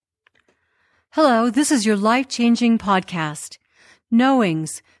Hello, this is your life-changing podcast,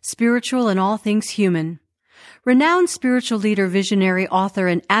 Knowings, Spiritual and All Things Human. Renowned spiritual leader, visionary, author,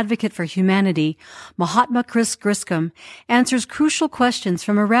 and advocate for humanity, Mahatma Chris Griscom answers crucial questions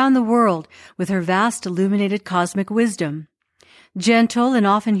from around the world with her vast illuminated cosmic wisdom. Gentle and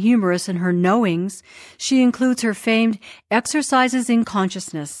often humorous in her knowings, she includes her famed exercises in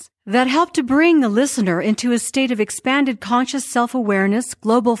consciousness that help to bring the listener into a state of expanded conscious self-awareness,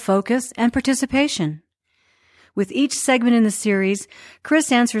 global focus, and participation. With each segment in the series,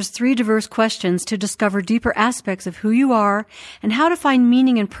 Chris answers 3 diverse questions to discover deeper aspects of who you are and how to find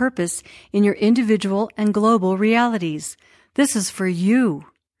meaning and purpose in your individual and global realities. This is for you.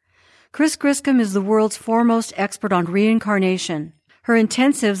 Chris Griscom is the world's foremost expert on reincarnation. Her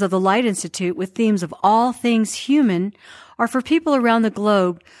intensives of the Light Institute with themes of all things human are for people around the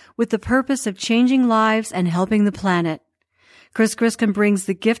globe with the purpose of changing lives and helping the planet. Chris Griscom brings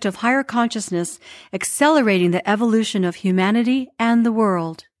the gift of higher consciousness, accelerating the evolution of humanity and the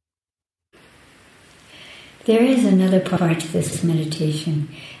world. There is another part to this meditation.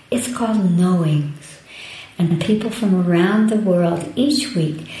 It's called Knowings. And people from around the world each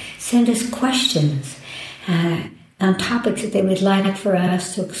week send us questions on topics that they would like for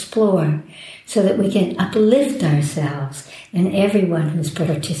us to explore so that we can uplift ourselves and everyone who's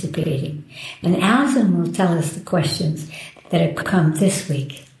participating. And Alison will tell us the questions that have come this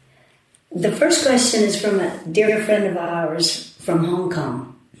week. The first question is from a dear friend of ours from Hong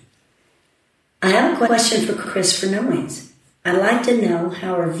Kong. I have a question for Chris for Knowings. I'd like to know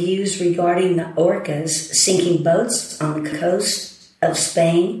how her views regarding the Orcas sinking boats on the coast of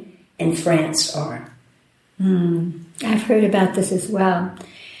Spain and France are. I've heard about this as well.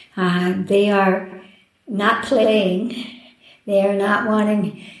 They are not playing. They are not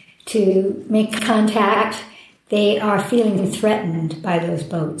wanting to make contact. They are feeling threatened by those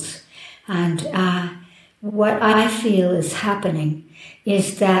boats. And what I feel is happening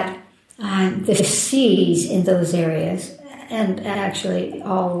is that the seas in those areas, and actually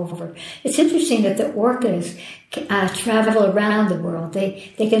all over. It's interesting that the orcas travel around the world.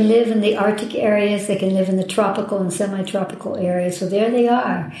 They can live in the Arctic areas, they can live in the tropical and semi-tropical areas, so there they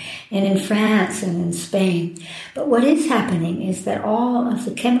are, and in France and in Spain. But what is happening is that all of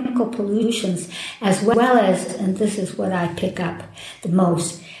the chemical pollutions, as well as, and this is what I pick up the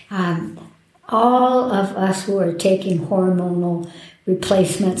most, all of us who are taking hormonal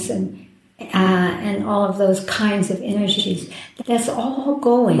replacements and all of those kinds of energies, that's all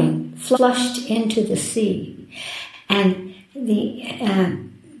going flushed into the sea. And the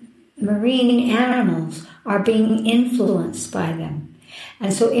marine animals are being influenced by them.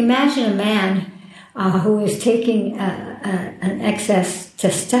 And so imagine a man who is taking an excess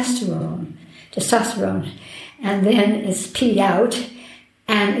testosterone, and then it's peed out,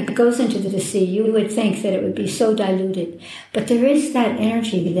 and it goes into the sea. You would think that it would be so diluted. But there is that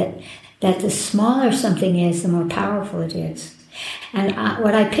energy that the smaller something is, the more powerful it is. And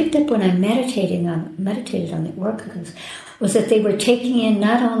what I picked up when I meditated on the Orcas was that they were taking in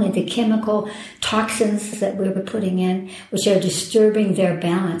not only the chemical toxins that we were putting in, which are disturbing their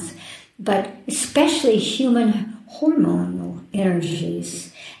balance, but especially human hormonal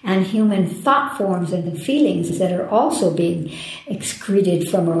energies and human thought forms and feelings that are also being excreted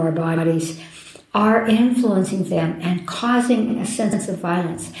from our bodies are influencing them and causing a sense of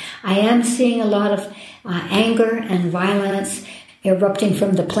violence. I am seeing a lot of anger and violence erupting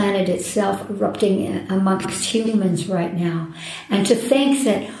from the planet itself, erupting amongst humans right now. And to think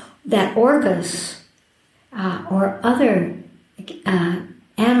that orcas or other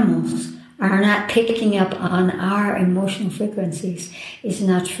animals are not picking up on our emotional frequencies is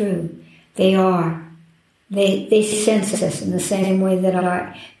not true. They are. They sense us in the same way that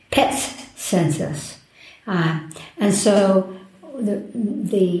our pets sense us. And so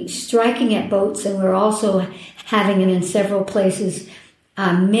the striking at boats, and we're also having it in several places,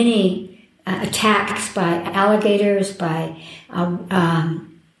 many attacks by alligators, by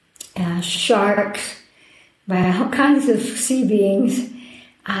sharks, by all kinds of sea beings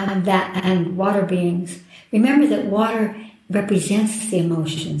and water beings. Remember that water represents the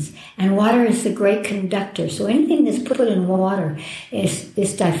emotions, and water is the great conductor. So anything that's put in water is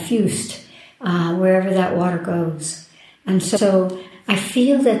diffused wherever that water goes. And so I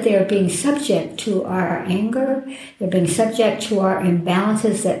feel that they're being subject to our anger, they're being subject to our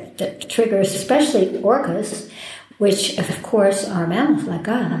imbalances that triggers, especially orcas, which of course are mammals like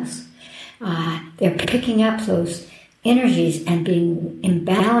us. They're picking up those energies and being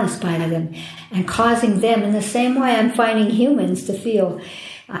imbalanced by them and causing them, in the same way I'm finding humans to feel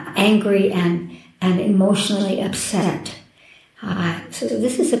angry and emotionally upset. So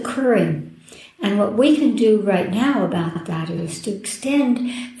this is occurring. And what we can do right now about that is to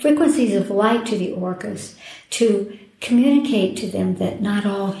extend frequencies of light to the orcas, to communicate to them that not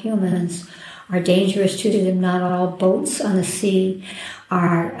all humans are dangerous to them, not all boats on the sea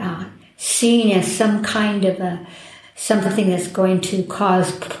are seen as some kind of something that's going to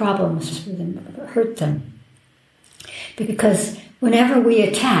cause problems for them, hurt them. Because whenever we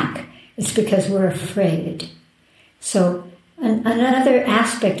attack, it's because we're afraid. So another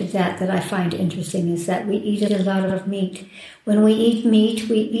aspect of that I find interesting is that we eat a lot of meat. When we eat meat,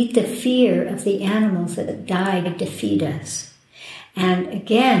 we eat the fear of the animals that died to feed us. And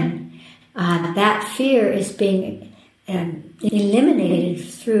again, that fear is being eliminated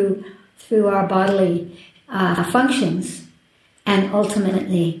through our bodily functions and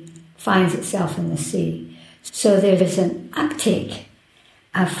ultimately finds itself in the sea. So there's an uptake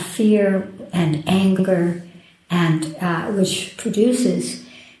of fear and anger, and which produces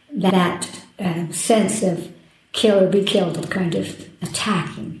that sense of kill or be killed kind of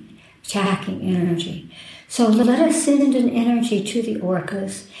attacking energy. So let us send an energy to the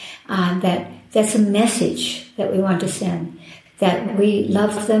orcas that's a message that we want to send, that we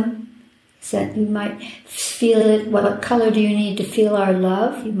love them, that you might feel it. What color do you need to feel our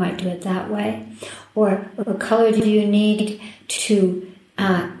love? You might do it that way. Or what color do you need to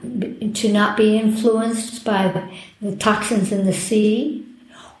not be influenced by the toxins in the sea?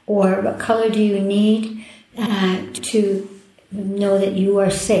 Or what color do you need to know that you are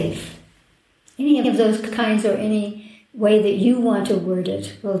safe? Any of those kinds, or any way that you want to word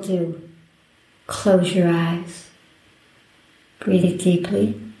it will do. Close your eyes. Breathe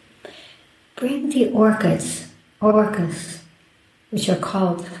deeply. Bring the orcas, which are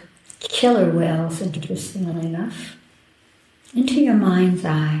called killer whales, interestingly enough, into your mind's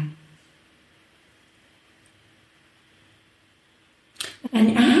eye.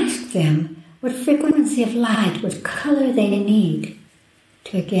 And ask them what frequency of light, what color they need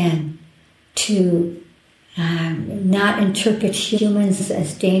to not interpret humans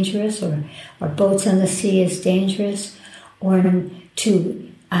as dangerous or boats on the sea as dangerous, or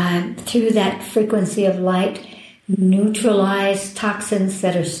to, through that frequency of light, neutralize toxins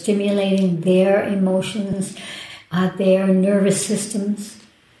that are stimulating their emotions, their nervous systems.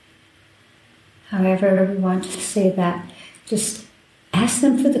 However we want to say that, just ask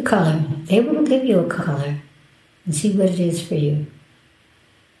them for the color. They will give you a color and see what it is for you.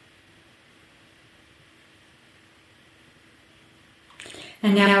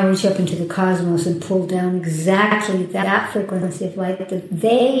 And now reach up into the cosmos and pull down exactly that frequency of light that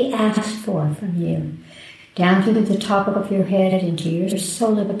they asked for from you, down to the top of your head into your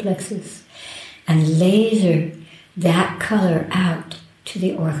solar plexus, and laser that color out to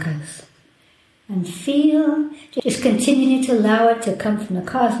the orcas. And feel, just continue to allow it to come from the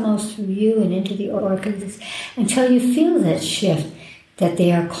cosmos through you and into the orcas until you feel that shift, that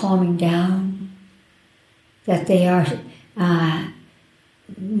they are calming down, that they are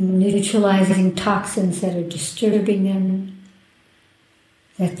neutralizing toxins that are disturbing them,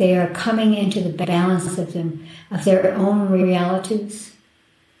 that they are coming into the balance of them, of their own realities.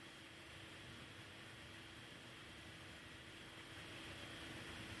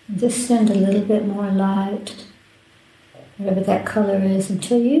 And just send a little bit more light, whatever that color is,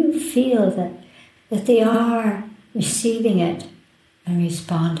 until you feel that they are receiving it and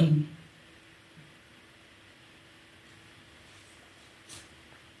responding.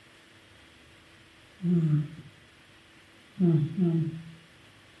 Mm-hmm.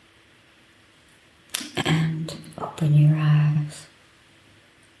 And open your eyes.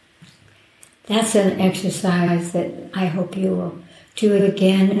 That's an exercise that I hope you will do it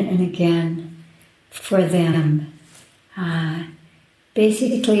again and again for them.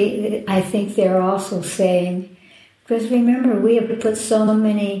 Basically, I think they're also saying, because remember, we have put so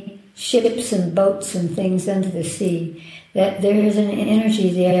many ships and boats and things into the sea, that there is an energy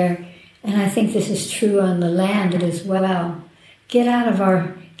there. And I think this is true on the land as well. Get out of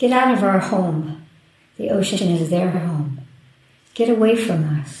our home. The ocean is their home. Get away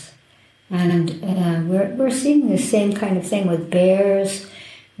from us. And we're seeing the same kind of thing with bears,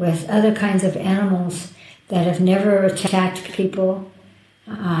 with other kinds of animals that have never attacked people,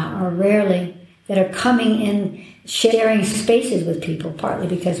 or rarely, that are coming in, sharing spaces with people, partly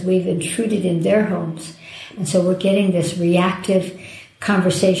because we've intruded in their homes. And so we're getting this reactive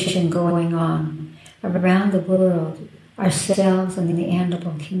conversation going on around the world, ourselves and the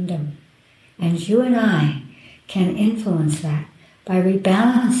animal kingdom. And you and I can influence that by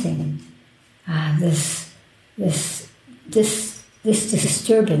rebalancing this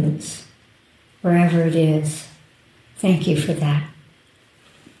disturbance wherever it is. Thank you for that.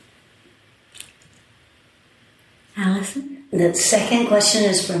 Allison? The second question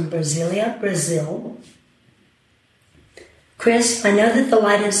is from Brasilia, Brazil. Chris, I know that the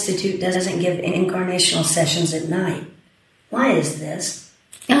Light Institute doesn't give incarnational sessions at night. Why is this?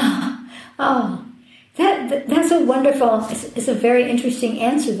 That's a wonderful, it's a very interesting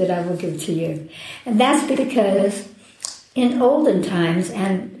answer that I will give to you. And that's because in olden times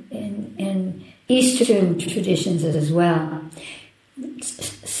and in Eastern traditions as well,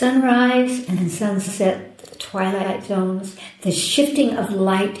 sunrise and sunset, twilight zones, the shifting of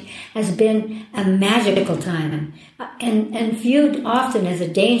light has been a magical time and viewed often as a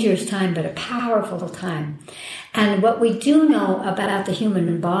dangerous time, but a powerful time. And what we do know about the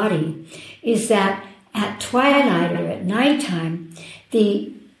human body is that at twilight or at nighttime,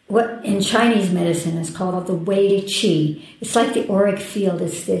 what in Chinese medicine is called the Wei Qi. It's like the auric field.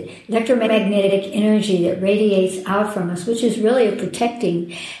 It's the electromagnetic energy that radiates out from us, which is really a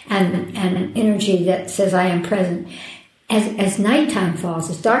protecting and an energy that says, I am present. As nighttime falls,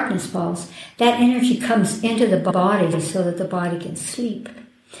 as darkness falls, that energy comes into the body so that the body can sleep.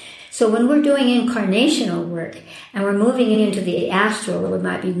 So when we're doing incarnational work and we're moving into the astral, we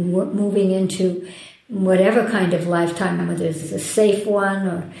might be moving into whatever kind of lifetime, whether it's a safe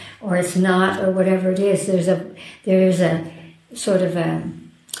one or it's not, or whatever it is, there's a sort of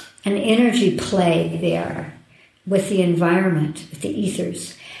an energy play there with the environment, with the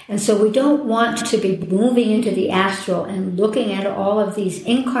ethers. And so we don't want to be moving into the astral and looking at all of these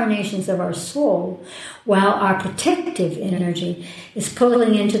incarnations of our soul while our protective energy is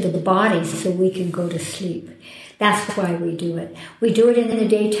pulling into the body so we can go to sleep. That's why we do it. We do it in the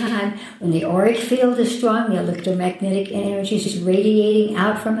daytime when the auric field is strong, the electromagnetic energy is radiating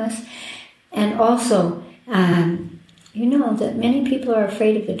out from us. And also, you know that many people are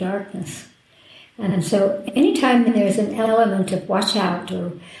afraid of the darkness. And so anytime there's an element of watch out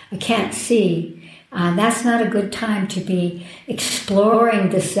or I can't see, that's not a good time to be exploring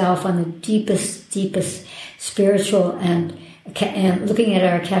the self on the deepest spiritual and looking at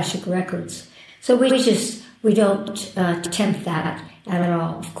our Akashic records. So we don't tempt that at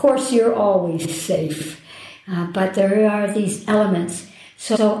all. Of course, you're always safe, but there are these elements.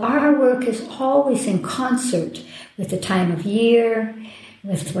 So our work is always in concert with the time of year,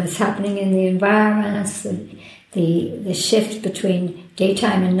 with what's happening in the environments, the shift between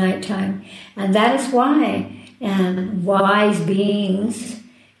daytime and nighttime. And that is why wise beings,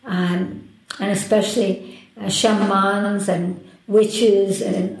 and especially shamans and witches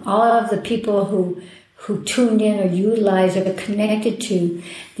and all of the people who tuned in or utilized or connected to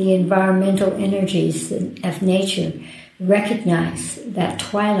the environmental energies of nature, recognize that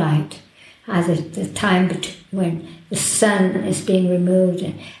twilight as the time when the sun is being removed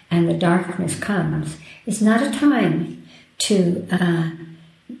and the darkness comes. It's not a time to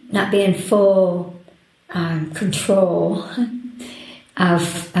not be in full control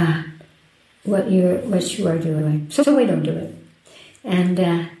of what you are doing. So we don't do it. And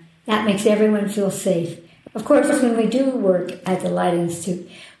that makes everyone feel safe. Of course, when we do work at the Light Institute,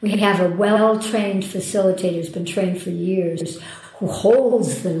 we have a well-trained facilitator who's been trained for years who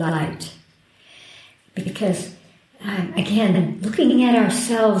holds the light. Because, again, looking at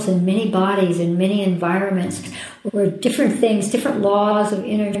ourselves in many bodies, in many environments, where different things, different laws of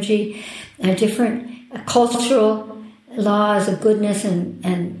energy, different cultural laws of goodness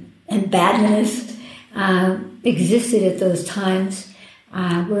and badness existed at those times,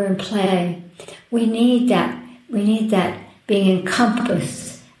 we're in play. We need that. We need that being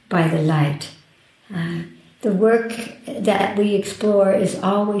encompassed by the light. The work that we explore is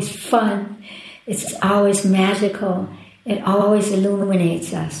always fun. It's always magical. It always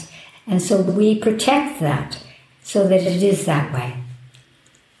illuminates us. And so we protect that so that it is that way.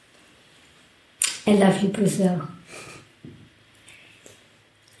 I love you, Brazil.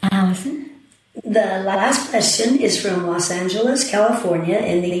 Allison? The last question is from Los Angeles, California,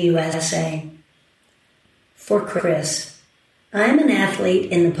 in the U.S.A. For Chris, I'm an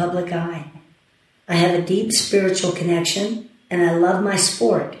athlete in the public eye. I have a deep spiritual connection, and I love my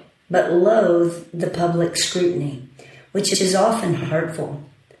sport, but loathe the public scrutiny, which is often hurtful.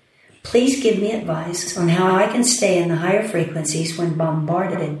 Please give me advice on how I can stay in the higher frequencies when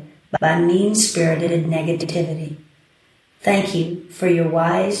bombarded by mean-spirited negativity. Thank you for your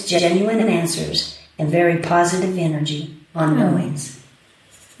wise, genuine answers and very positive energy on knowings.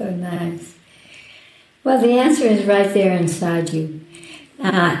 So nice. Well, the answer is right there inside you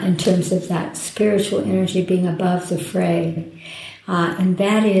in terms of that spiritual energy being above the fray. And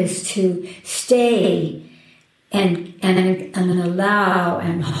that is to stay and allow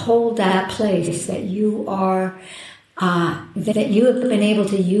and hold that place that you are that you have been able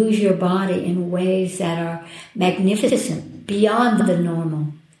to use your body in ways that are magnificent, beyond the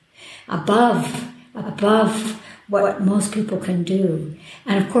normal, above what most people can do.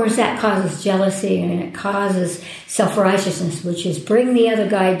 And of course that causes jealousy, and it causes self-righteousness, which is bring the other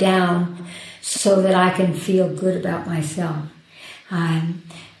guy down so that I can feel good about myself.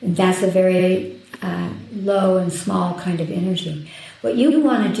 That's a very low and small kind of energy. What you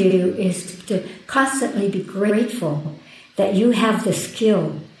want to do is to constantly be grateful that you have the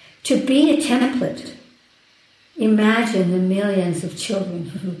skill to be a template. Imagine the millions of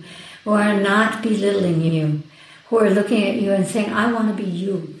children who are not belittling you, who are looking at you and saying, I want to be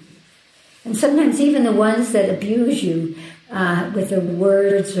you. And sometimes even the ones that abuse you with their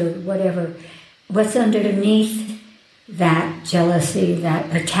words or whatever, what's underneath that jealousy,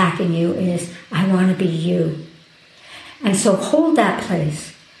 that attacking you is, I want to be you. And so hold that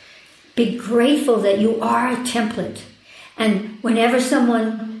place. Be grateful that you are a template. And whenever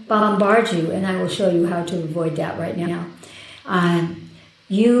someone bombards you, and I will show you how to avoid that right now,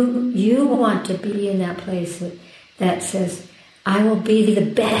 you want to be in that place that says, I will be the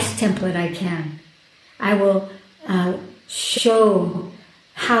best template I can. I will show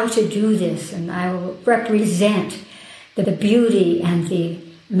how to do this, and I will represent the beauty and the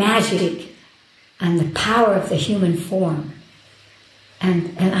magic and the power of the human form.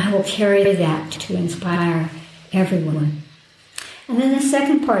 And I will carry that to inspire everyone. And then the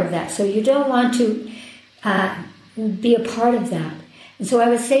second part of that, so you don't want to be a part of that. And so I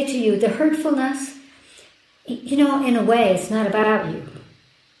would say to you, the hurtfulness, in a way, it's not about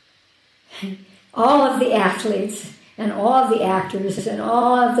you. All of the athletes and all of the actors and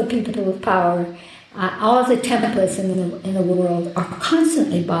all of the people with power, all of the templates in the world are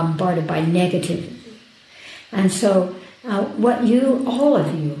constantly bombarded by negativity. And so what all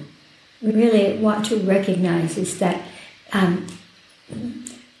of you, really want to recognize is that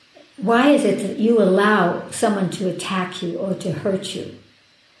why is it that you allow someone to attack you or to hurt you?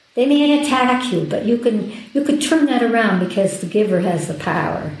 They may attack you, but you could turn that around because the giver has the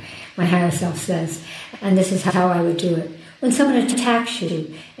power, my higher self says. And this is how I would do it. When someone attacks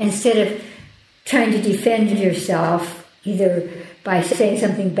you, instead of trying to defend yourself, either by saying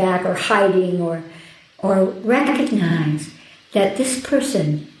something back or hiding or recognize that this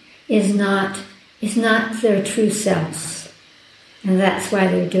person is not their true selves. And that's why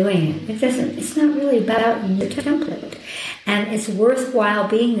they're doing it. It's not really about your template. And it's worthwhile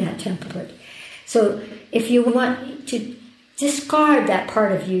being that template. So if you want to discard that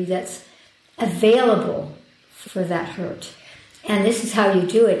part of you that's available for that hurt, and this is how you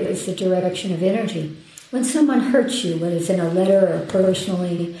do it, is the direction of energy. When someone hurts you, whether it's in a letter or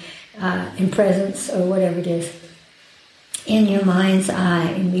personally, in presence or whatever it is, in your mind's eye,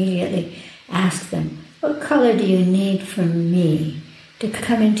 immediately ask them, what color do you need from me to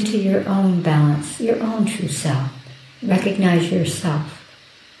come into your own balance, your own true self? Recognize yourself.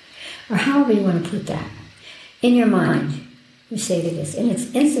 Or however you want to put that. In your mind, you say to this, and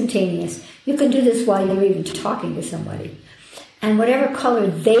it's instantaneous. You can do this while you're even talking to somebody. And whatever color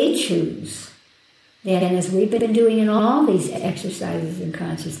they choose, then, as we've been doing in all these exercises in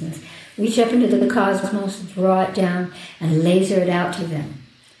consciousness, reach up into the cosmos, draw it down, and laser it out to them.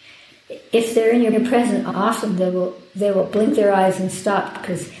 If they're in your presence, often they will blink their eyes and stop,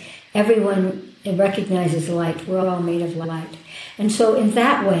 because everyone recognizes light. We're all made of light. And so in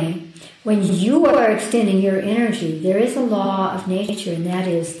that way, when you are extending your energy, there is a law of nature, and that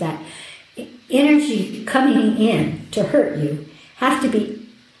is that energy coming in to hurt you have to be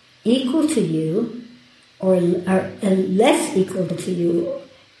equal to you or less equal to you,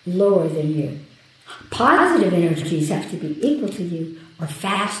 lower than you. Positive energies have to be equal to you or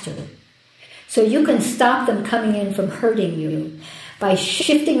faster. So you can stop them coming in from hurting you by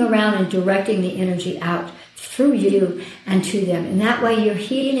shifting around and directing the energy out through you and to them. And that way you're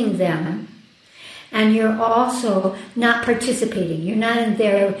healing them, and you're also not participating. You're not in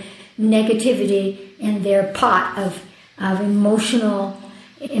their negativity, in their pot of emotional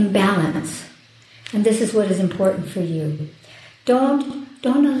imbalance. And this is what is important for you. Don't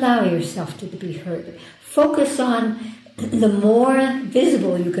allow yourself to be hurt. Focus on the more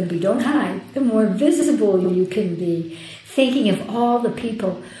visible you can be. Don't hide. The more visible you can be, thinking of all the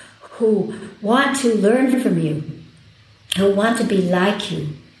people who want to learn from you, who want to be like you.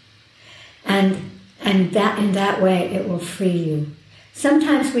 And that in that way it will free you.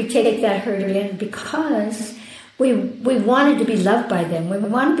 Sometimes we take that hurt in because we wanted to be loved by them. We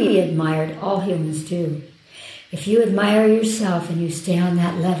want to be admired. All humans do. If you admire yourself and you stay on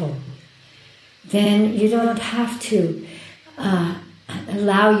that level, then you don't have to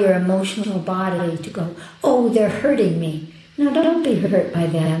allow your emotional body to go, oh, they're hurting me. No, don't be hurt by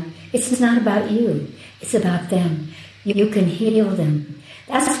them. It's not about you. It's about them. You can heal them.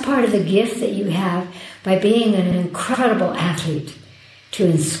 That's part of the gift that you have by being an incredible athlete, to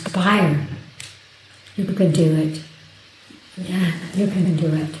inspire. You can do it. Yeah, you can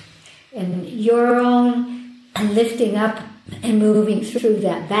do it. And your own lifting up and moving through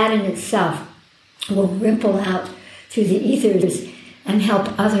that in itself will ripple out through the ethers and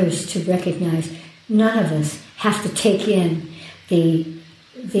help others to recognize none of us have to take in the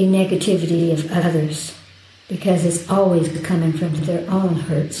negativity of others, because it's always coming from their own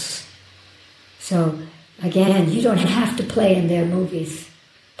hurts. So, again, you don't have to play in their movies.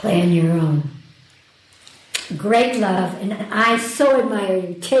 Play in your own. Great love, and I so admire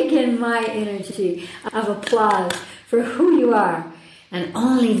you. Take in my energy of applause for who you are, and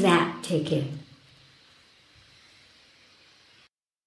only that take in.